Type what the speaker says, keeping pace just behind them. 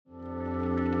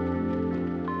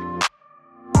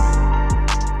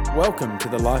Welcome to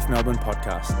the Life Melbourne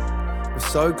podcast. We're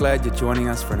so glad you're joining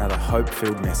us for another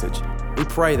hope-filled message. We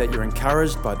pray that you're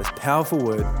encouraged by this powerful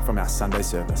word from our Sunday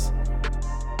service.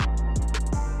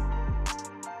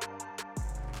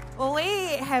 Well,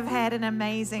 we have had an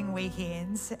amazing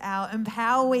weekend, our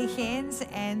Empower weekends,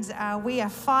 and we are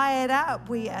fired up,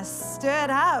 we are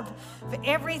stirred up for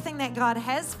everything that God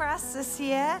has for us this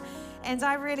year. And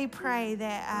I really pray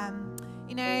that,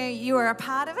 you are a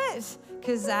part of it,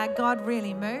 because God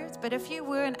really moved. But if you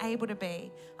weren't able to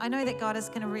be, I know that God is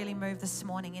going to really move this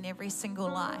morning in every single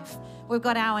life. We've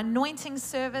got our anointing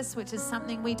service, which is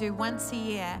something we do once a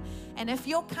year. And if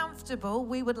you're comfortable,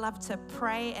 we would love to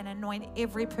pray and anoint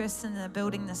every person in the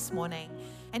building this morning.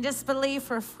 And just believe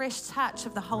for a fresh touch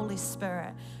of the Holy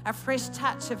Spirit, a fresh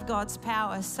touch of God's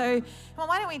power. So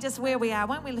why don't we just, where we are,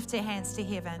 why don't we lift our hands to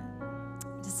heaven?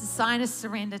 Just a sign of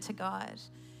surrender to God.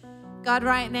 God,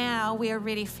 right now, we are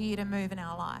ready for you to move in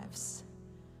our lives.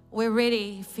 We're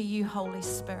ready for you, Holy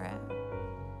Spirit.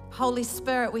 Holy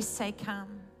Spirit, we say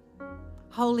come.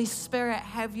 Holy Spirit,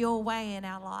 have your way in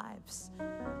our lives.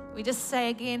 We just say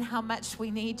again how much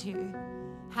we need you,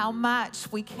 how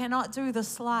much we cannot do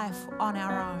this life on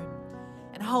our own.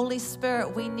 And Holy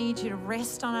Spirit, we need you to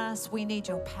rest on us. We need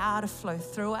your power to flow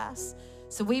through us.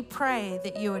 So we pray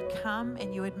that you would come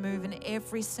and you would move in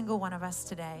every single one of us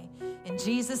today. In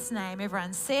Jesus' name,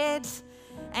 everyone said,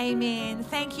 amen.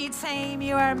 Thank you, team.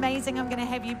 You are amazing. I'm going to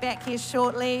have you back here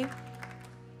shortly.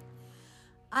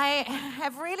 I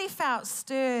have really felt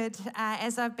stirred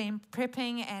as I've been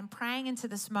prepping and praying into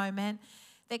this moment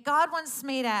that God wants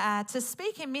me to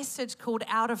speak a message called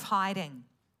Out of Hiding.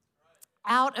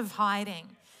 Out of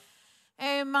Hiding.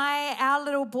 Our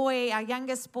little boy, our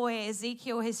youngest boy,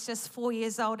 Ezekiel, is just 4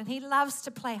 years old, and he loves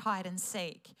to play hide and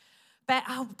seek. But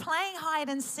playing hide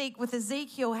and seek with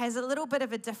Ezekiel has a little bit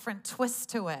of a different twist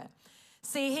to it.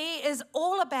 See, he is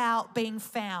all about being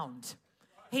found.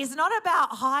 He's not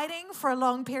about hiding for a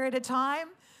long period of time.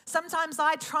 Sometimes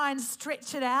I try and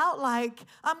stretch it out, like,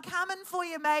 I'm coming for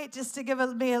you, mate, just to give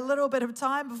me a little bit of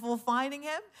time before finding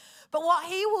him. But what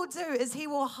he will do is he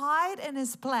will hide in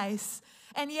his place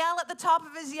and yell at the top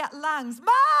of his lungs,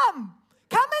 Mom,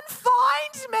 come and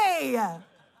find me.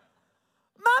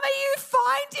 Mum, are you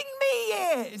finding me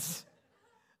yet?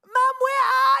 Mum, where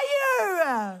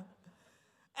are you?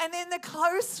 And then the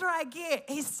closer I get,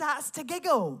 he starts to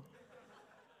giggle.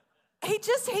 He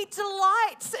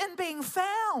delights in being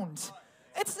found.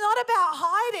 It's not about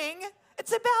hiding,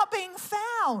 it's about being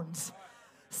found.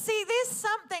 See, there's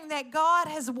something that God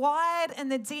has wired in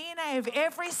the DNA of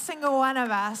every single one of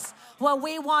us where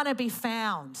we want to be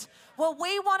found, where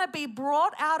we want to be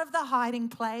brought out of the hiding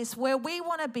place, where we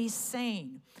want to be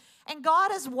seen. And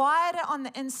God has wired it on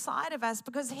the inside of us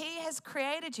because He has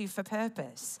created you for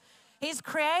purpose. He's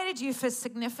created you for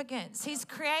significance. He's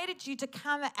created you to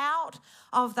come out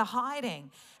of the hiding.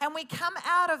 And we come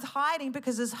out of hiding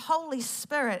because His Holy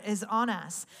Spirit is on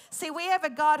us. See, we have a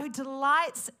God who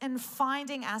delights in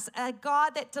finding us, a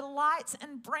God that delights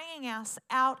in bringing us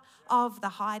out of the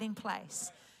hiding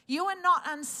place. You are not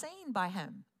unseen by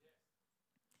Him.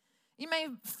 You may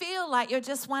feel like you're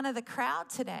just one of the crowd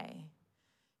today,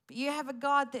 but you have a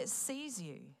God that sees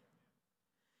you.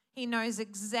 He knows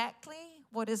exactly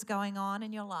what is going on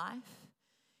in your life,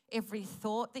 every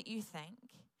thought that you think.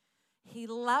 He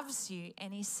loves you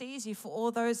and He sees you. For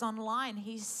all those online,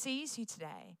 He sees you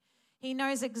today. He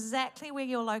knows exactly where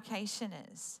your location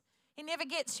is. He never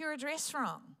gets your address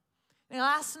wrong.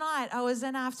 Last night, I was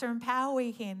in after Empower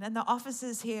Weekend and the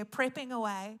officers here prepping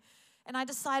away, and I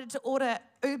decided to order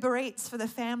Uber Eats for the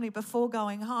family before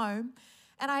going home.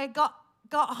 And I got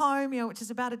home, which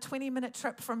is about a 20-minute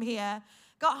trip from here.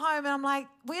 Got home and I'm like,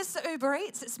 where's the Uber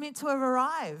Eats? It's meant to have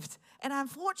arrived. And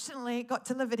unfortunately, it got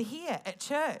delivered here at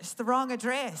church, the wrong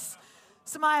address.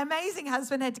 So my amazing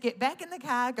husband had to get back in the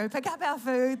car, go pick up our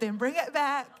food, then bring it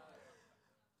back.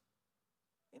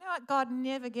 You know what? God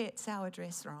never gets our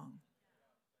address wrong.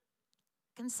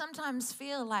 It can sometimes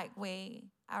feel like we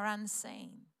are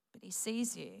unseen, but He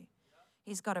sees you.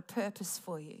 He's got a purpose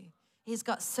for you. He's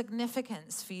got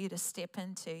significance for you to step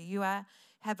into. You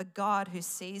have a God who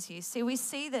sees you. See, we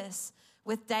see this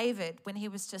with David when he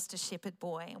was just a shepherd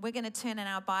boy. We're going to turn in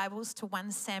our Bibles to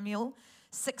 1 Samuel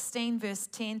 16, verse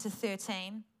 10 to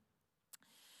 13.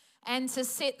 And to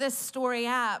set this story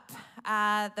up,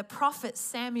 the prophet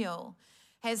Samuel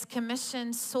has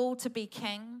commissioned Saul to be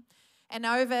king. And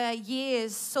over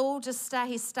years, Saul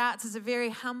he starts as a very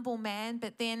humble man,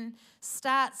 but then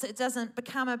it doesn't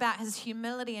become about his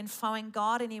humility and following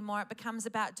God anymore. It becomes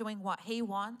about doing what he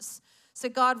wants. So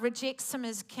God rejects him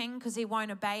as king because he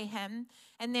won't obey him.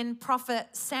 And then prophet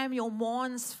Samuel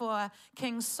mourns for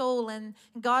King Saul, and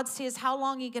God says, how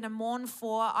long are you going to mourn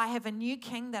for? I have a new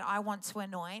king that I want to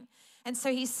anoint. And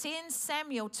so he sends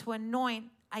Samuel to anoint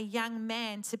a young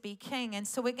man to be king. And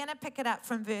so we're going to pick it up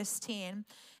from verse 10.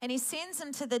 And he sends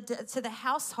him to the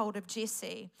household of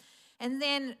Jesse. And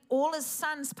then all his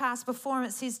sons passed before him.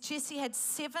 It says Jesse had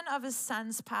 7 of his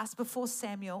sons pass before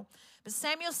Samuel. But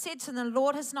Samuel said to them, the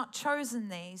Lord has not chosen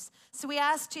these. So he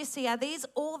asked Jesse, are these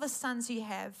all the sons you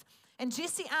have? And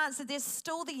Jesse answered, there's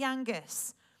still the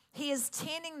youngest. He is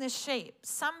tending the sheep.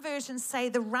 Some versions say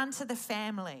the runt of the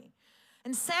family.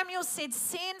 And Samuel said,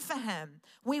 send for him.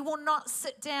 We will not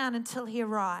sit down until he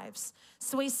arrives.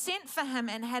 So he sent for him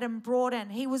and had him brought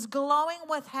in. He was glowing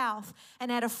with health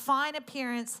and had a fine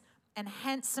appearance and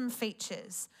handsome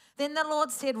features. Then the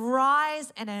Lord said,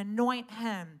 rise and anoint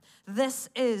him. This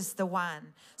is the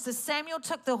one. So Samuel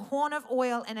took the horn of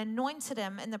oil and anointed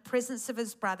him in the presence of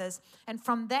his brothers. And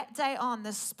from that day on,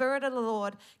 the Spirit of the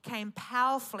Lord came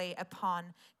powerfully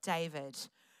upon David.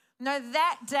 No,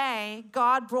 that day,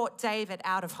 God brought David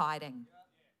out of hiding.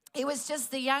 He was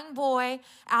just the young boy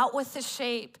out with the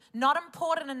sheep, not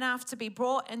important enough to be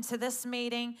brought into this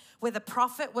meeting where the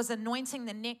prophet was anointing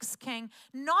the next king,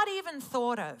 not even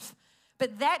thought of.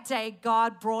 But that day,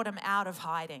 God brought him out of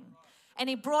hiding. And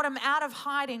he brought him out of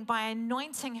hiding by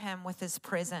anointing him with his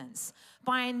presence,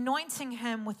 by anointing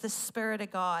him with the Spirit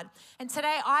of God. And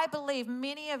today, I believe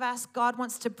many of us, God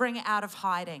wants to bring out of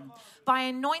hiding by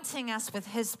anointing us with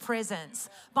his presence,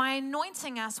 by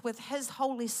anointing us with his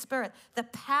Holy Spirit, the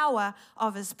power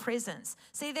of his presence.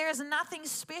 See, there is nothing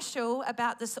special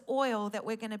about this oil that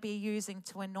we're going to be using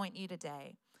to anoint you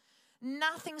today.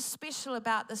 Nothing special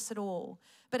about this at all,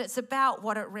 but it's about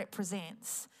what it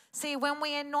represents. See, when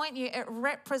we anoint you, it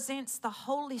represents the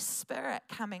Holy Spirit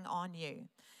coming on you.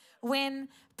 When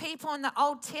people in the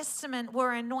Old Testament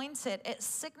were anointed, it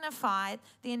signified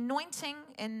the anointing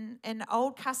in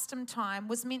old custom time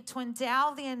was meant to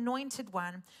endow the anointed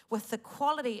one with the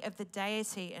quality of the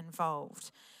deity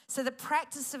involved. So the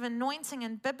practice of anointing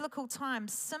in biblical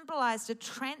times symbolized a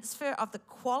transfer of the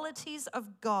qualities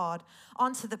of God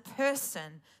onto the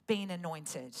person being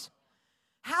anointed.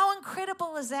 How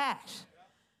incredible is that?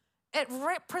 It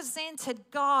represented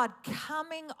God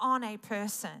coming on a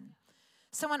person.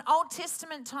 So in Old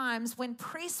Testament times, when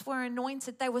priests were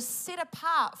anointed, they were set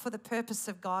apart for the purpose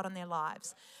of God in their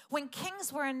lives. When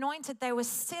kings were anointed, they were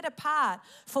set apart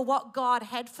for what God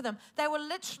had for them. They were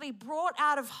literally brought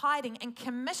out of hiding and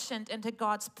commissioned into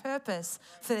God's purpose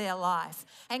for their life.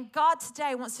 And God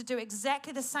today wants to do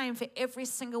exactly the same for every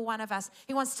single one of us.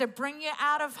 He wants to bring you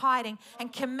out of hiding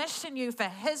and commission you for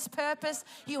his purpose.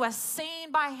 You are seen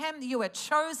by him. You are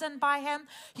chosen by him.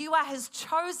 You are his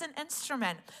chosen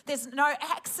instrument. There's no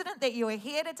accident that you are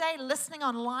here today, listening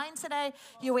online today.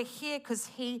 You are here because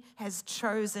he has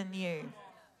chosen you.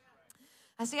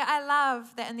 I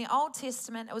love that in the Old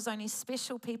Testament, it was only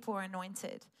special people were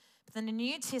anointed. But in the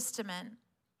New Testament,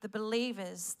 the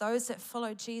believers, those that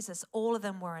followed Jesus, all of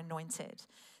them were anointed.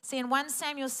 See, in 1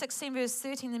 Samuel 16, verse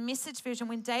 13, the Message version,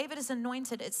 when David is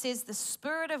anointed, it says, the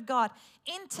Spirit of God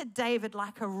entered David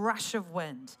like a rush of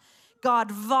wind.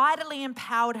 God vitally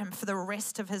empowered him for the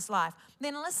rest of his life.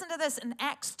 Then listen to this in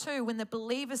Acts 2, when the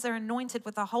believers are anointed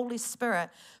with the Holy Spirit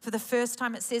for the first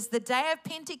time. It says, the day of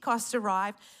Pentecost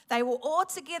arrived. They were all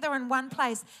together in one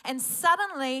place. And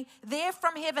suddenly, there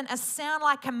from heaven, a sound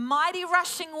like a mighty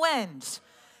rushing wind.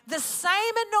 The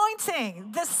same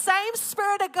anointing, the same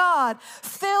Spirit of God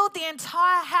filled the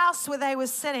entire house where they were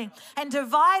sitting, and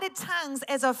divided tongues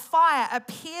as of fire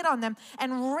appeared on them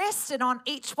and rested on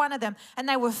each one of them. And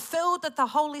they were filled with the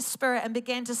Holy Spirit and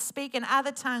began to speak in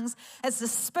other tongues as the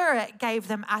Spirit gave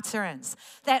them utterance.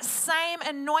 That same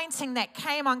anointing that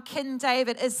came on King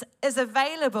David is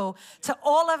available to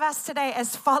all of us today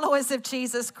as followers of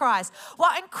Jesus Christ.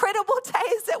 What incredible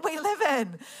days that we live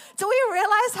in. Do we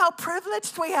realize how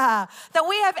privileged we are, that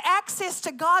we have access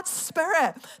to God's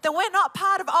Spirit, that we're not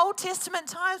part of Old Testament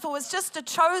times where it was just a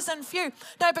chosen few?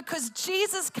 No, because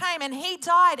Jesus came and he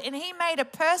died and he made a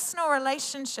personal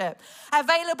relationship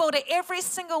available to every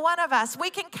single one of us. We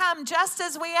can come just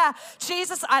as we are.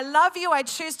 Jesus, I love you, I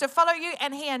choose to follow you,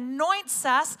 and he anoints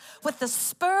us with the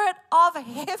Spirit of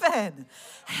heaven.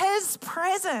 His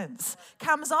presence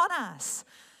comes on us.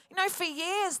 You know, for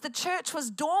years, the church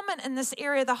was dormant in this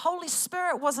area. The Holy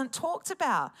Spirit wasn't talked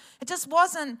about. It just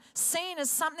wasn't seen as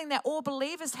something that all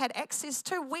believers had access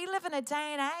to. We live in a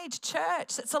day and age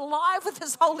church that's alive with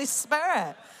his Holy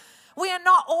Spirit. We are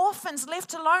not orphans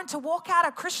left alone to walk out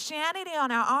of Christianity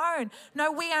on our own.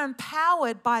 No, we are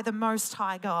empowered by the Most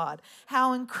High God.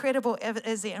 How incredible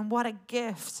is it, and what a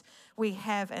gift we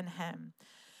have in him.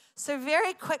 So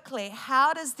very quickly,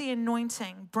 how does the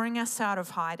anointing bring us out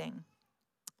of hiding?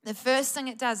 The first thing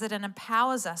it does, it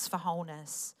empowers us for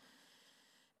wholeness.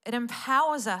 It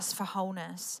empowers us for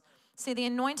wholeness. See, the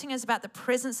anointing is about the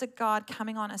presence of God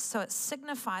coming on us, so it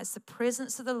signifies the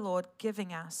presence of the Lord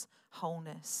giving us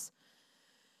wholeness.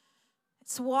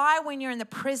 It's why when you're in the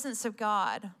presence of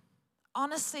God,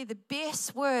 honestly, the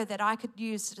best word that I could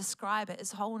use to describe it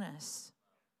is wholeness.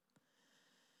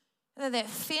 That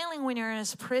feeling when you're in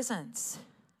His presence,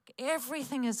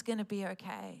 everything is going to be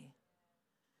okay.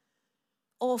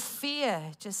 All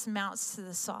fear just melts to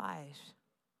the side.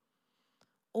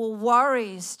 All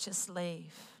worries just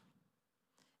leave.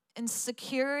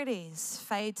 Insecurities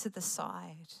fade to the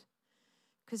side.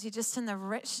 Because you're just in the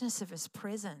richness of His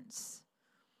presence.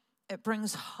 It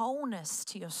brings wholeness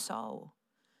to your soul.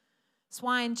 That's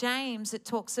why in James it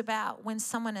talks about when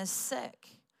someone is sick,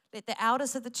 let the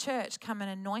elders of the church come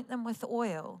and anoint them with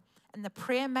oil, and the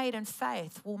prayer made in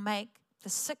faith will make the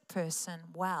sick person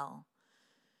well.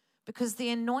 Because the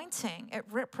anointing, it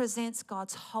represents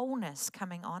God's wholeness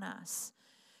coming on us.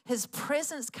 His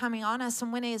presence coming on us,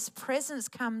 and when His presence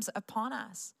comes upon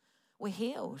us, we're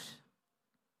healed.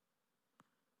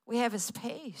 We have His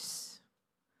peace.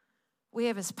 We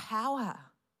have His power.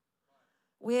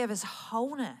 We have His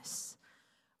wholeness.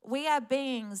 We are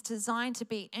beings designed to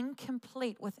be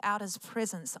incomplete without His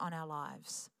presence on our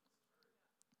lives.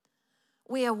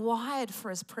 We are wired for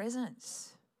His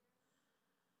presence.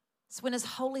 So when His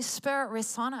Holy Spirit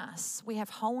rests on us, we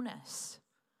have wholeness.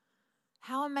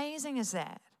 How amazing is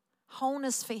that?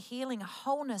 Wholeness for healing,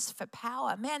 wholeness for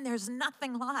power. Man, there's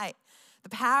nothing like the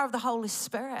power of the Holy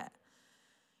Spirit.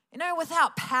 You know,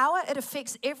 without power, it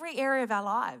affects every area of our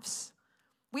lives.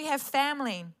 We have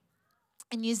family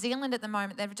in New Zealand at the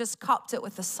moment. They've just copped it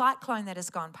with the cyclone that has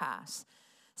gone past.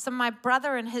 So my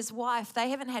brother and his wife, they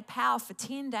haven't had power for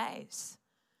 10 days.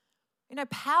 You know,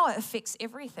 power affects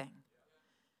everything.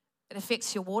 It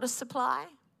affects your water supply.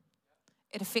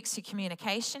 It affects your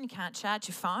communication. You can't charge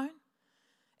your phone.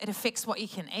 It affects what you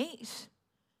can eat.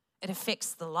 It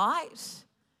affects the light.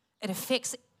 It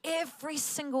affects every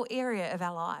single area of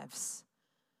our lives.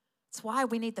 It's why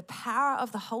we need the power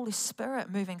of the Holy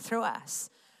Spirit moving through us.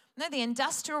 You know, the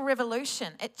Industrial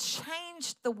Revolution, it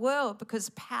changed the world because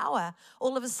power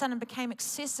all of a sudden became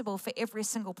accessible for every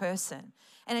single person.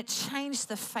 And it changed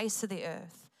the face of the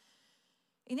earth.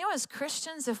 You know, as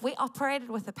Christians, if we operated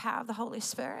with the power of the Holy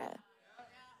Spirit,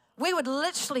 we would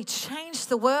literally change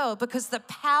the world because the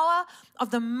power of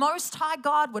the Most High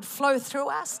God would flow through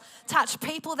us, touch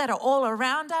people that are all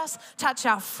around us, touch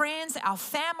our friends, our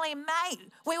family,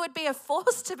 mate. We would be a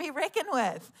force to be reckoned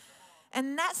with.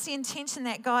 And that's the intention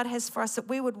that God has for us, that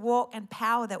we would walk in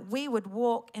power, that we would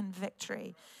walk in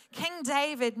victory. King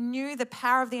David knew the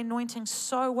power of the anointing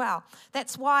so well.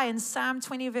 That's why in Psalm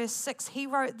 20 verse 6, he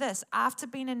wrote this after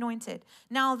being anointed.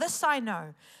 Now this I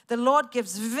know, the Lord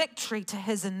gives victory to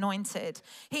His anointed.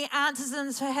 He answers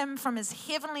unto him from His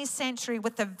heavenly sanctuary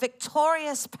with the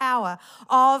victorious power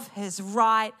of His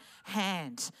right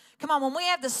hand. Come on, when we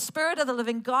have the Spirit of the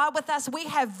living God with us, we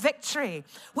have victory.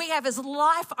 We have His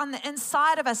life on the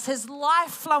inside of us, His life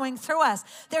flowing through us.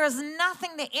 There is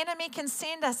nothing the enemy can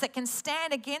send us that can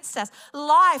stand against us.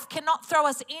 Life cannot throw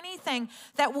us anything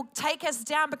that will take us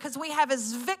down because we have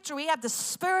His victory. We have the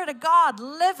Spirit of God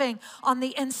living on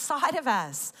the inside of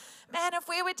us. Man, if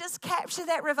we would just capture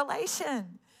that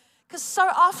revelation. Because so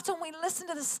often we listen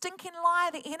to the stinking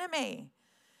lie of the enemy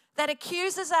that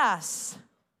accuses us,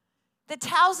 that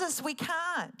tells us we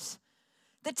can't,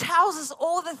 that tells us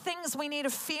all the things we need to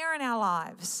fear in our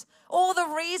lives, all the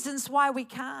reasons why we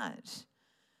can't.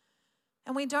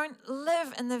 And we don't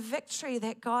live in the victory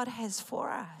that God has for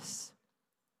us.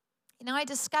 You know, I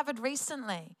discovered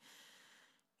recently,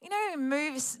 you know,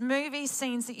 movie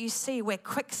scenes that you see where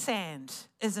quicksand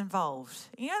is involved.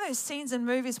 You know those scenes in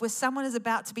movies where someone is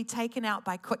about to be taken out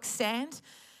by quicksand?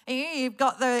 And you've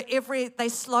got they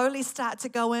slowly start to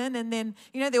go in, and then,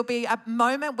 you know, there'll be a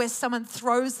moment where someone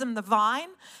throws them the vine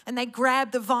and they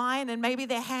grab the vine, and maybe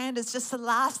their hand is just the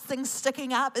last thing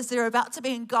sticking up as they're about to be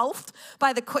engulfed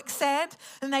by the quicksand,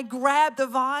 and they grab the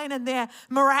vine and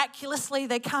miraculously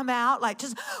they come out like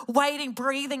just waiting,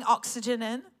 breathing oxygen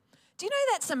in. Do you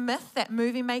know that's a myth that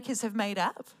movie makers have made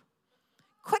up?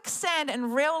 Quicksand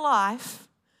in real life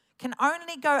can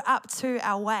only go up to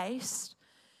our waist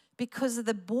because of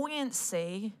the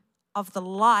buoyancy of the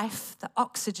life, the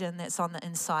oxygen that's on the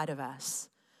inside of us.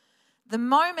 The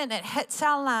moment it hits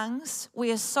our lungs,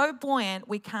 we are so buoyant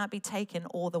we can't be taken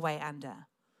all the way under.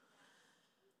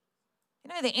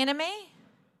 You know, the enemy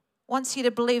wants you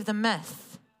to believe the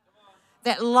myth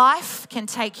that life can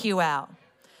take you out,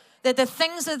 That the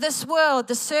things of this world,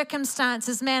 the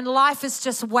circumstances, man, life is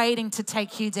just waiting to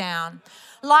take you down.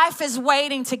 Life is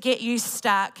waiting to get you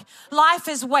stuck. Life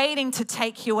is waiting to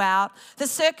take you out. The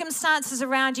circumstances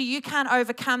around you, you can't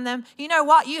overcome them. You know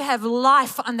what? You have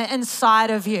life on the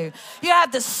inside of you. You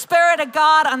have the Spirit of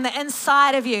God on the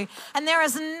inside of you. And there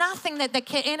is nothing that the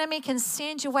enemy can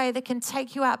send your way that can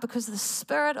take you out because of the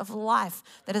Spirit of life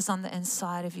that is on the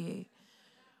inside of you.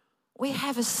 We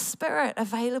have a Spirit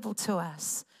available to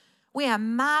us. We are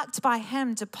marked by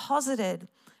Him, deposited.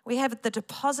 We have the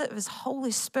deposit of His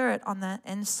Holy Spirit on the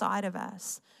inside of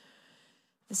us.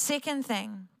 The second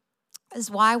thing is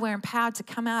why we're empowered to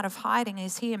come out of hiding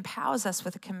is He empowers us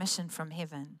with a commission from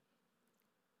heaven.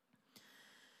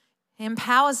 He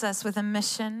empowers us with a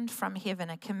mission from heaven,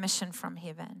 a commission from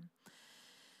heaven.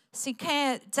 See,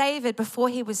 David, before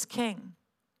he was king,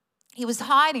 he was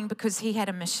hiding because he had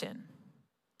a mission.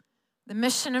 The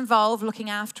mission involved looking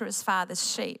after his father's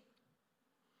sheep.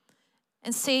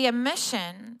 And see, a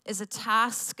mission is a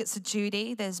task, it's a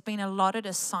duty that has been allotted,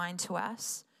 assigned to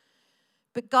us.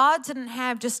 But God didn't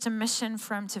have just a mission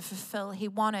for him to fulfill. He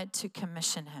wanted to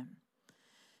commission him.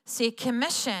 See, a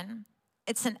commission,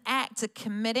 it's an act of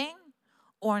committing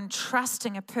or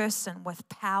entrusting a person with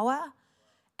power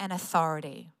and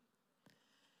authority.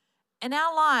 In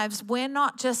our lives, we're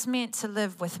not just meant to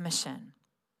live with mission.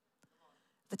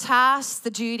 The tasks, the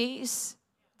duties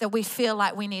that we feel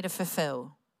like we need to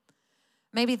fulfill.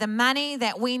 Maybe the money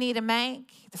that we need to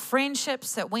make, the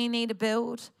friendships that we need to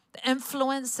build, the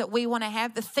influence that we want to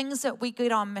have, the things that we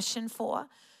get on mission for.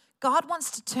 God wants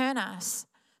to turn us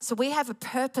so we have a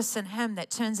purpose in Him that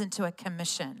turns into a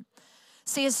commission.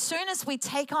 See, as soon as we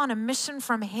take on a mission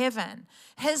from heaven,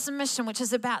 His mission, which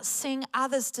is about seeing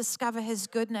others discover His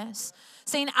goodness,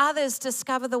 seeing others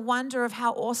discover the wonder of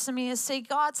how awesome He is. See,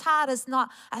 God's heart is not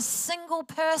a single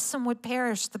person would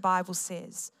perish, the Bible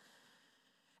says.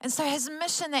 And so His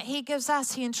mission that He gives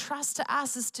us, He entrusts to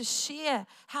us, is to share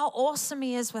how awesome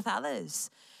He is with others.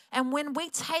 And when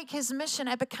we take His mission,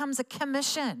 it becomes a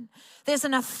commission. There's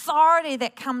an authority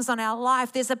that comes on our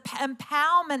life. There's an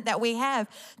empowerment that we have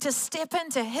to step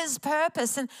into His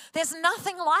purpose. And there's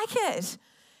nothing like it.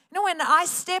 You know, when I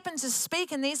step in to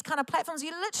speak in these kind of platforms,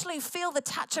 you literally feel the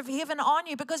touch of heaven on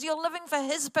you because you're living for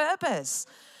His purpose.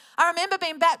 I remember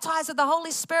being baptized with the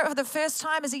Holy Spirit for the first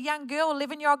time as a young girl,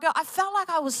 11-year-old girl. I felt like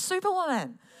I was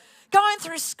Superwoman, going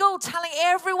through school telling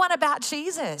everyone about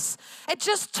Jesus. It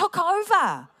just took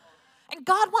over. And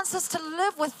God wants us to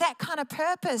live with that kind of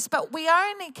purpose, but we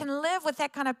only can live with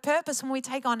that kind of purpose when we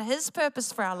take on His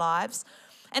purpose for our lives,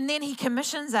 and then He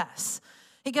commissions us.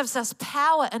 He gives us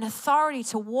power and authority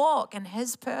to walk in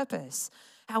His purpose,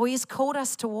 how He's called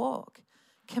us to walk,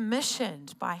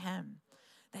 commissioned by Him.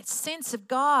 That sense of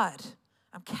God,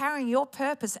 I'm carrying your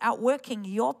purpose, outworking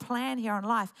your plan here on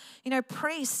life. You know,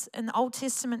 priests in the Old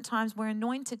Testament times were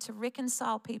anointed to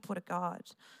reconcile people to God.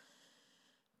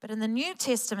 But in the New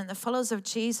Testament, the followers of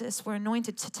Jesus were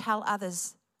anointed to tell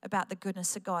others about the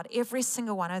goodness of God, every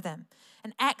single one of them.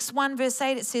 In Acts 1 verse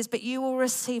 8, it says, but you will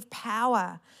receive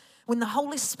power when the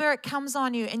Holy Spirit comes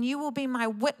on you, and you will be my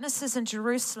witnesses in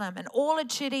Jerusalem and all of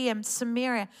Judea and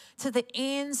Samaria to the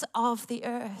ends of the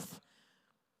earth.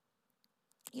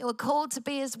 You are called to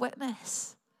be His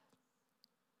witness,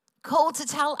 called to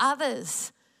tell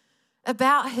others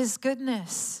about His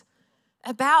goodness,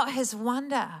 about His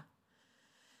wonder.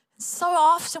 So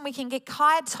often we can get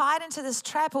tied into this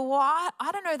trap of, well,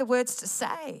 I don't know the words to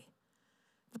say.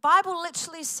 The Bible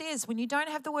literally says when you don't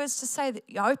have the words to say, that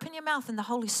you open your mouth and the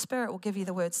Holy Spirit will give you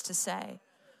the words to say.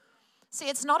 See,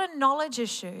 it's not a knowledge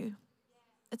issue.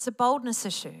 It's a boldness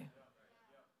issue.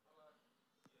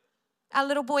 Our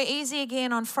little boy Easy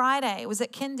again on Friday was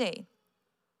at kindy.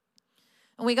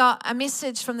 And we got a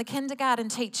message from the kindergarten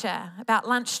teacher about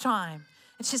lunchtime.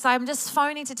 And she's like, I'm just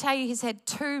phoning to tell you he's had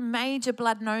 2 major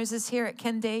blood noses here at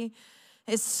kindy.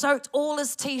 He's soaked all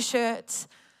his T-shirts.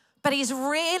 But he's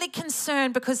really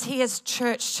concerned because he has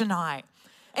church tonight.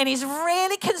 And he's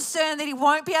really concerned that he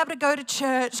won't be able to go to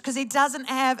church because he doesn't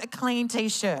have a clean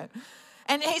T-shirt.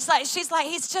 And she's like,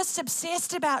 he's just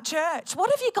obsessed about church. What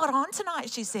have you got on tonight,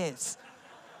 she says.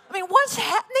 I mean, what's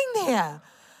happening there?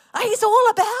 He's all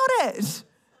about it.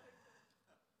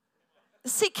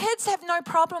 See, kids have no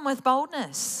problem with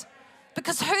boldness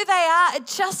because who they are, it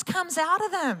just comes out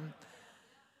of them.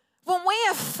 When we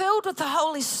are filled with the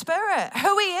Holy Spirit,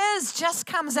 who He is just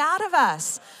comes out of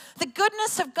us. The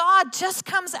goodness of God just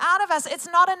comes out of us. It's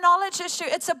not a knowledge issue,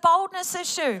 it's a boldness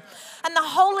issue. And the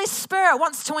Holy Spirit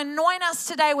wants to anoint us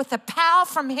today with the power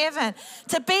from heaven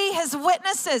to be His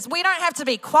witnesses. We don't have to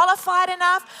be qualified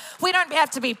enough. We don't have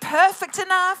to be perfect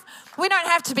enough. We don't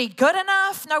have to be good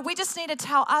enough. No, we just need to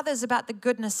tell others about the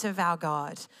goodness of our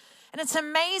God. And it's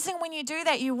amazing when you do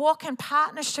that, you walk in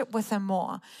partnership with Him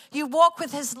more. You walk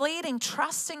with His leading,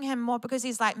 trusting Him more because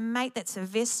He's like, mate, that's a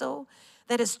vessel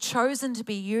that is chosen to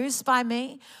be used by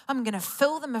me. I'm going to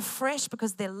fill them afresh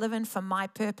because they're living for my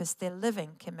purpose. They're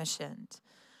living commissioned.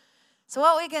 So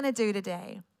what we're going to do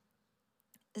today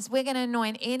is we're going to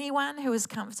anoint anyone who is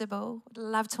comfortable. We'd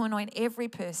love to anoint every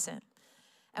person.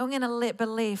 And we're going to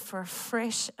believe for a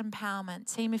fresh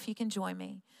empowerment. Team, if you can join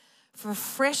me. For a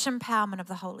fresh empowerment of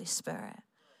the Holy Spirit.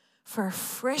 For a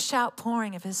fresh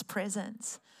outpouring of His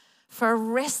presence. For a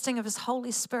resting of His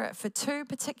Holy Spirit for two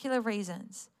particular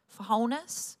reasons. For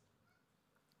wholeness.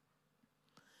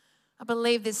 I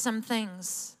believe there's some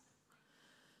things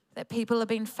that people have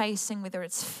been facing, whether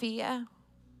it's fear,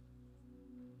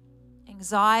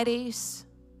 anxieties,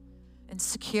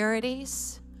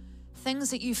 insecurities, things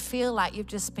that you feel like you've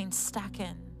just been stuck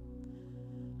in.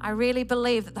 I really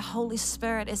believe that the Holy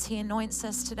Spirit, as He anoints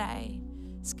us today,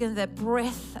 the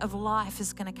breath of life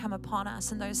is going to come upon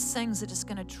us, and those things are just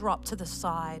going to drop to the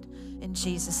side in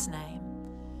Jesus' name.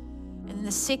 And in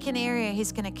the second area,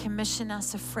 He's going to commission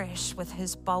us afresh with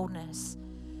His boldness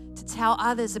to tell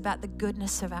others about the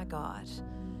goodness of our God,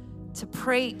 to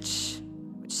preach,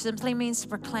 which simply means to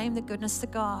proclaim the goodness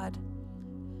of God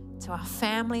to our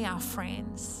family, our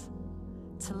friends,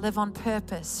 to live on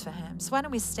purpose for Him. So why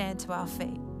don't we stand to our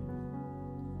feet?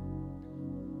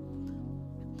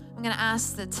 I'm going to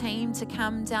ask the team to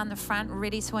come down the front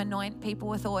ready to anoint people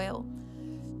with oil.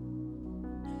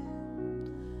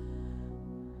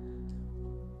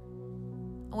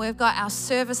 We've got our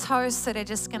service hosts that are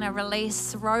just going to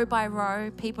release row by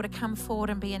row people to come forward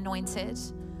and be anointed.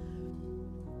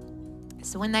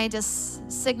 So when they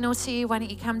just signal to you, why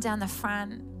don't you come down the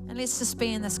front and let's just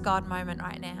be in this God moment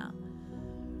right now.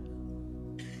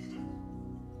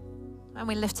 And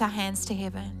we lift our hands to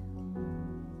heaven.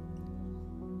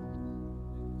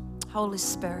 Holy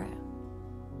Spirit.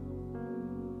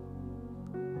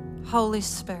 Holy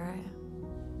Spirit.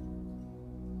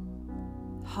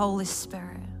 Holy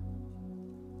Spirit.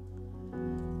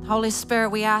 Holy Spirit,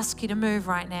 we ask you to move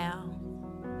right now.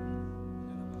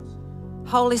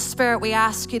 Holy Spirit, we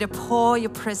ask you to pour your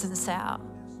presence out.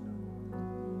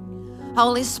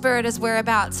 Holy Spirit, as we're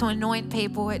about to anoint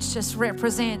people, it just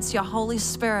represents your Holy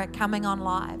Spirit coming on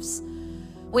lives.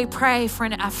 We pray for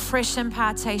a fresh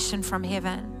impartation from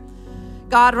heaven.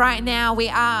 God, right now we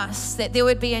ask that there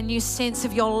would be a new sense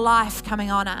of your life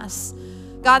coming on us.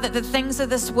 God, that the things of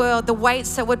this world, the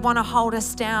weights that would want to hold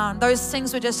us down, those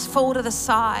things would just fall to the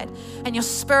side and your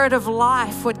spirit of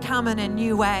life would come in a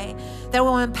new way that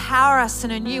will empower us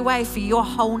in a new way for your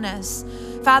wholeness.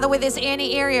 Father, where there's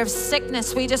any area of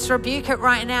sickness, we just rebuke it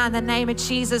right now in the name of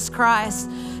Jesus Christ.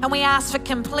 And we ask for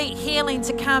complete healing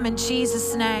to come in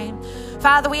Jesus' name.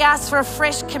 Father, we ask for a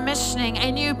fresh commissioning,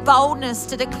 a new boldness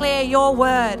to declare your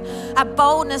word, a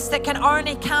boldness that can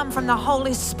only come from the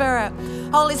Holy Spirit.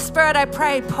 Holy Spirit, I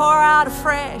pray, pour out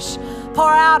afresh,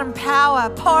 pour out in power,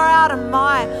 pour out in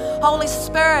might. Holy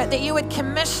Spirit, that you would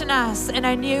commission us in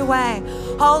a new way.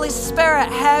 Holy Spirit,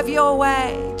 have your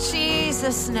way.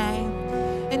 Jesus' name.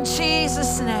 In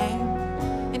Jesus' name.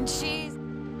 In Jesus'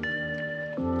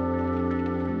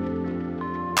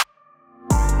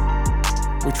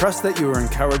 We trust that you are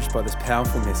encouraged by this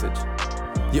powerful message.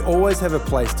 You always have a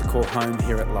place to call home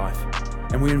here at Life,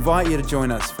 and we invite you to join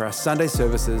us for our Sunday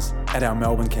services at our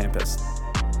Melbourne campus.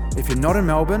 If you're not in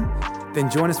Melbourne, then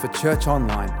join us for church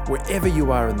online wherever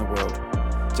you are in the world.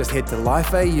 Just head to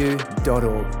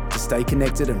lifeau.org to stay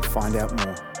connected and find out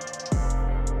more.